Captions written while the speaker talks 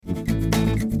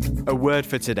A word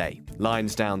for today,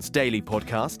 Lionsdown's daily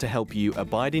podcast to help you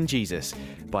abide in Jesus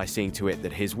by seeing to it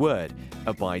that his word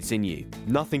abides in you.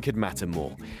 Nothing could matter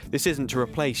more. This isn't to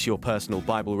replace your personal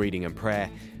Bible reading and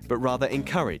prayer, but rather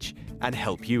encourage and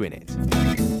help you in it.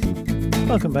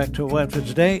 Welcome back to A Word for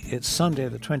Today. It's Sunday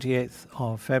the 28th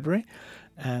of February,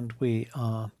 and we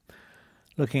are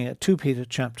looking at 2 Peter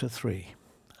chapter 3.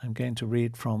 I'm going to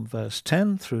read from verse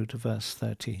 10 through to verse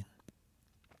 13.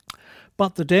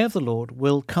 But the day of the Lord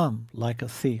will come like a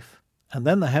thief, and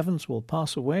then the heavens will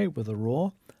pass away with a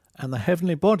roar, and the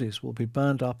heavenly bodies will be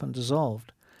burned up and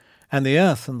dissolved, and the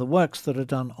earth and the works that are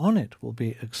done on it will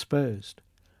be exposed.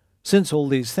 Since all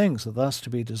these things are thus to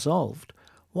be dissolved,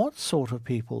 what sort of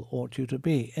people ought you to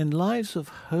be in lives of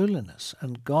holiness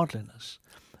and godliness,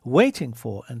 waiting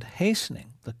for and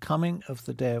hastening the coming of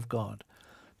the day of God,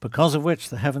 because of which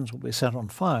the heavens will be set on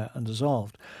fire and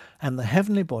dissolved, and the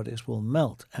heavenly bodies will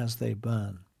melt as they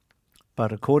burn.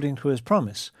 But according to his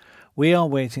promise, we are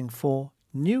waiting for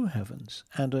new heavens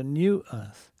and a new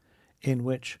earth in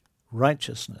which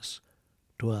righteousness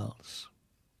dwells.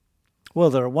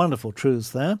 Well, there are wonderful truths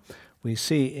there. We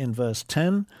see in verse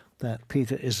 10 that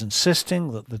Peter is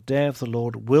insisting that the day of the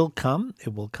Lord will come.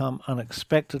 It will come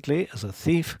unexpectedly as a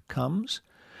thief comes,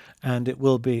 and it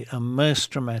will be a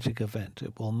most dramatic event.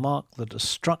 It will mark the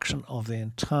destruction of the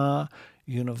entire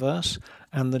universe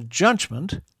and the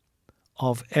judgment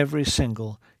of every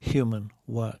single human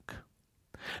work.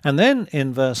 And then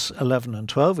in verse 11 and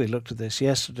 12, we looked at this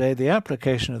yesterday, the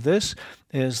application of this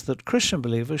is that Christian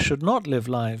believers should not live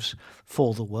lives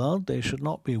for the world. They should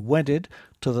not be wedded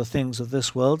to the things of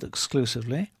this world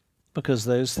exclusively, because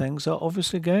those things are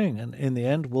obviously going and in the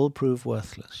end will prove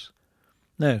worthless.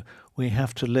 No, we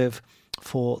have to live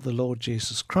for the Lord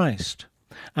Jesus Christ.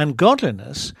 And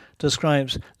godliness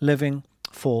describes living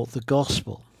for the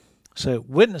gospel. So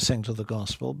witnessing to the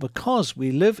gospel, because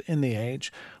we live in the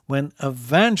age when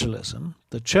evangelism,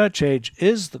 the church age,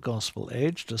 is the gospel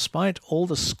age, despite all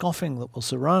the scoffing that will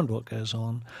surround what goes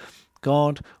on,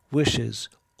 God wishes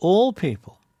all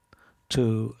people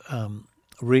to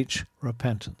reach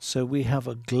repentance. So we have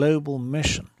a global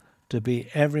mission to be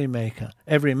every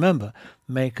member,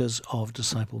 makers of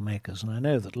disciple makers. And I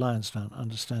know that Lionsdown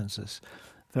understands this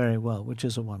very well, which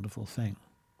is a wonderful thing.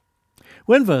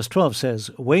 When verse 12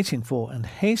 says, waiting for and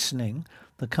hastening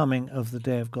the coming of the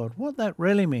day of God, what that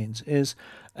really means is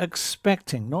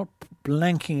expecting, not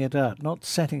blanking it out, not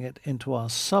setting it into our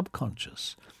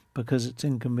subconscious because it's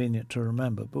inconvenient to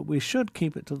remember, but we should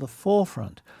keep it to the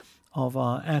forefront of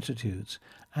our attitudes,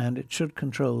 and it should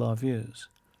control our views.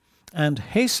 And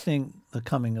hastening the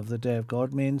coming of the day of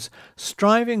God means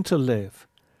striving to live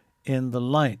in the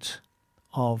light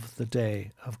of the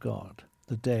day of God,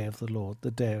 the day of the Lord,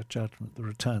 the day of judgment, the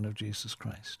return of Jesus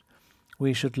Christ.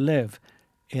 We should live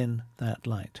in that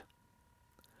light.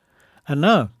 And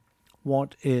now,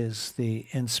 what is the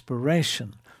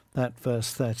inspiration that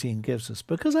verse 13 gives us?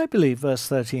 Because I believe verse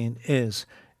 13 is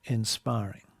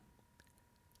inspiring.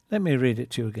 Let me read it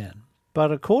to you again.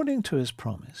 But according to his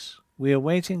promise, we are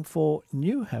waiting for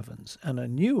new heavens and a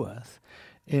new earth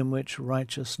in which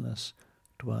righteousness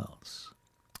dwells.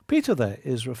 Peter there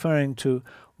is referring to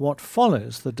what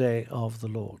follows the day of the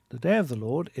Lord. The day of the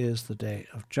Lord is the day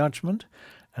of judgment,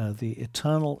 the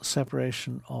eternal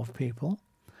separation of people.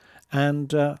 And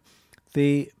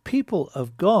the people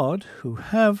of God who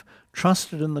have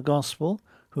trusted in the gospel,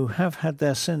 who have had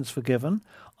their sins forgiven,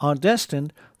 are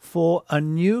destined for a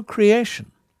new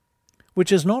creation,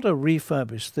 which is not a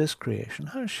refurbish this creation.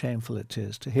 How shameful it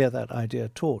is to hear that idea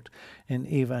taught in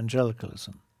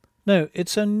evangelicalism. No,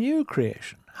 it's a new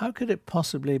creation. How could it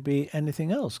possibly be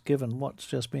anything else, given what's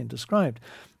just been described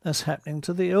as happening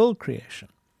to the old creation?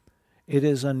 It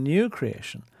is a new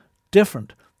creation,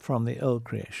 different from the old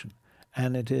creation,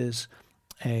 and it is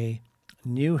a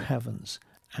new heavens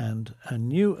and a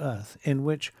new earth in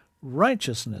which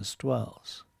righteousness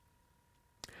dwells.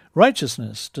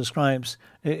 Righteousness describes,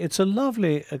 it's a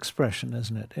lovely expression,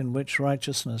 isn't it, in which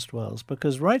righteousness dwells,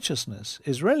 because righteousness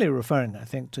is really referring, I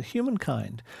think, to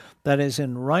humankind that is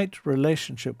in right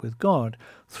relationship with God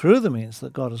through the means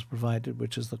that God has provided,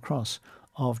 which is the cross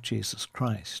of Jesus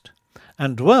Christ.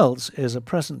 And dwells is a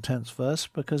present tense verse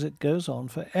because it goes on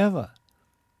forever.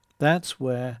 That's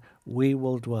where we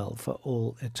will dwell for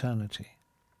all eternity.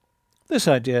 This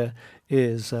idea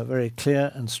is very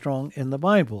clear and strong in the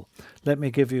Bible. Let me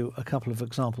give you a couple of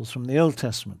examples from the Old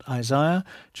Testament. Isaiah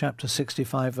chapter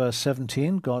 65 verse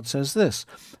 17, God says this,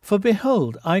 "For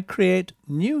behold, I create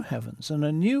new heavens and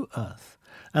a new earth,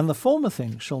 and the former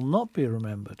things shall not be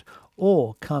remembered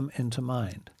or come into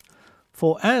mind.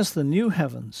 For as the new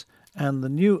heavens and the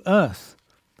new earth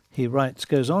he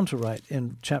goes on to write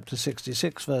in chapter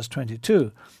 66, verse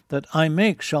 22, that I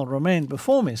make shall remain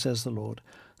before me, says the Lord,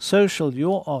 so shall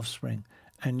your offspring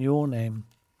and your name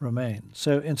remain.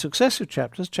 So in successive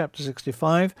chapters, chapter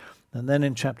 65, and then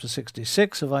in chapter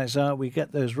 66 of Isaiah, we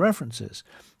get those references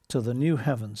to the new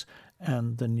heavens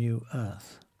and the new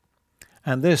earth.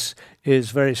 And this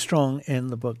is very strong in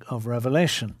the book of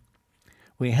Revelation.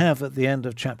 We have at the end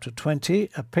of chapter 20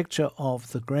 a picture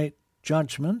of the great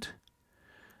judgment.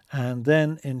 And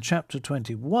then in chapter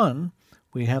 21,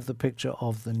 we have the picture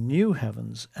of the new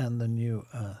heavens and the new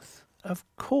earth. Of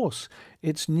course,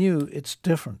 it's new, it's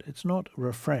different. It's not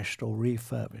refreshed or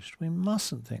refurbished. We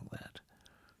mustn't think that.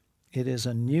 It is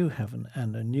a new heaven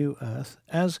and a new earth,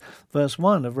 as verse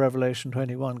 1 of Revelation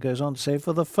 21 goes on to say,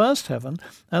 for the first heaven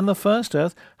and the first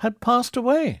earth had passed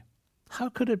away. How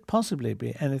could it possibly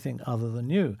be anything other than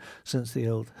new, since the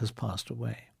old has passed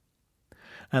away?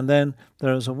 And then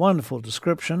there is a wonderful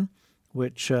description,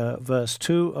 which verse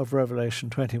 2 of Revelation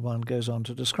 21 goes on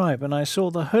to describe. And I saw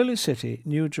the holy city,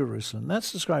 New Jerusalem.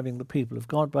 That's describing the people of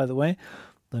God, by the way.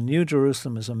 The New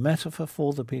Jerusalem is a metaphor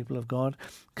for the people of God,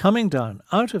 coming down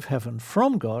out of heaven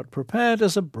from God, prepared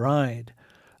as a bride,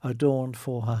 adorned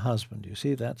for her husband. You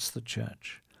see, that's the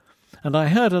church. And I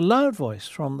heard a loud voice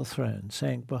from the throne,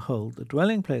 saying, behold, the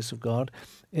dwelling place of God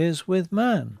is with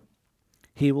man.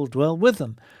 He will dwell with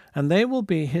them, and they will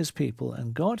be his people,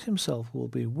 and God himself will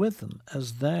be with them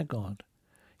as their God.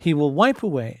 He will wipe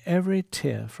away every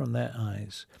tear from their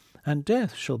eyes, and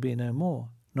death shall be no more,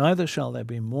 neither shall there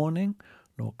be mourning,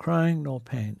 nor crying, nor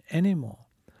pain any more,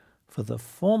 for the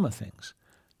former things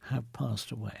have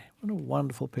passed away. What a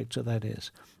wonderful picture that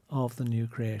is of the new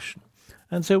creation.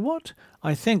 And so what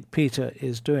I think Peter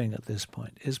is doing at this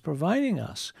point is providing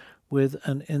us with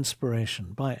an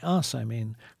inspiration. By us, I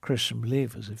mean Christian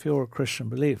believers, if you're a Christian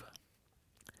believer.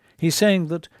 He's saying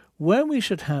that where we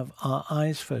should have our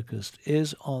eyes focused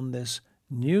is on this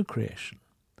new creation,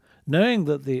 knowing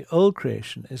that the old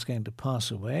creation is going to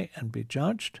pass away and be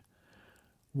judged.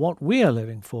 What we are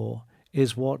living for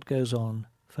is what goes on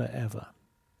forever,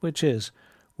 which is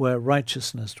where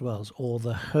righteousness dwells, or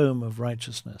the home of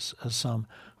righteousness, as some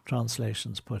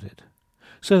translations put it.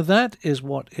 So that is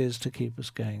what is to keep us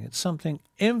going. It's something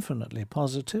infinitely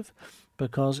positive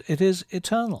because it is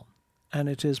eternal and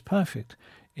it is perfect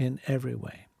in every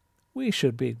way. We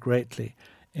should be greatly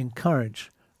encouraged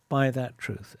by that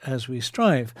truth as we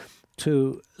strive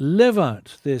to live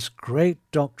out this great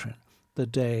doctrine, the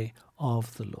day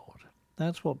of the Lord.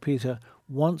 That's what Peter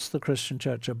wants the Christian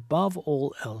church above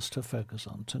all else to focus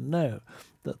on, to know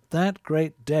that that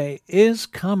great day is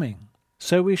coming.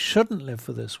 So we shouldn't live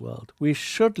for this world. We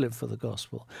should live for the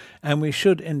gospel, and we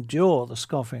should endure the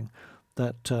scoffing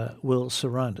that will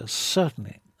surround us,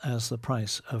 certainly as the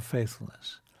price of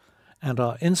faithfulness. And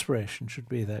our inspiration should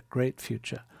be that great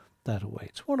future that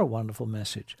awaits. What a wonderful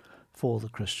message for the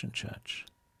Christian church.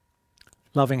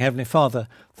 Loving Heavenly Father,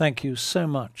 thank you so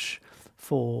much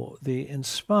for the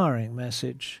inspiring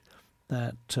message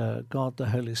that God the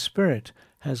Holy Spirit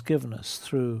has given us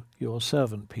through your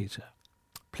servant Peter.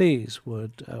 Please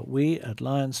would we at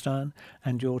Lionsdown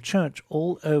and your church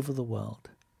all over the world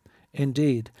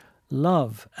indeed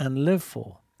love and live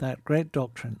for that great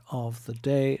doctrine of the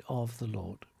day of the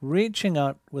Lord, reaching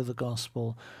out with the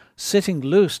gospel, sitting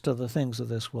loose to the things of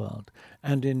this world,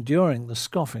 and enduring the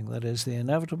scoffing that is the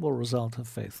inevitable result of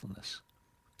faithfulness.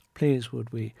 Please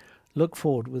would we look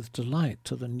forward with delight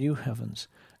to the new heavens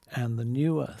and the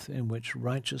new earth in which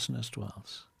righteousness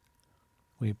dwells.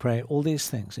 We pray all these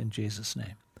things in Jesus'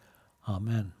 name.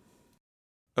 Amen.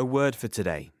 A word for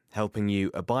today, helping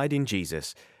you abide in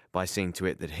Jesus by seeing to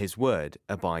it that his word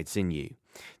abides in you.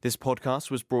 This podcast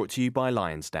was brought to you by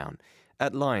Lionsdown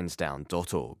at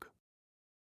lionsdown.org.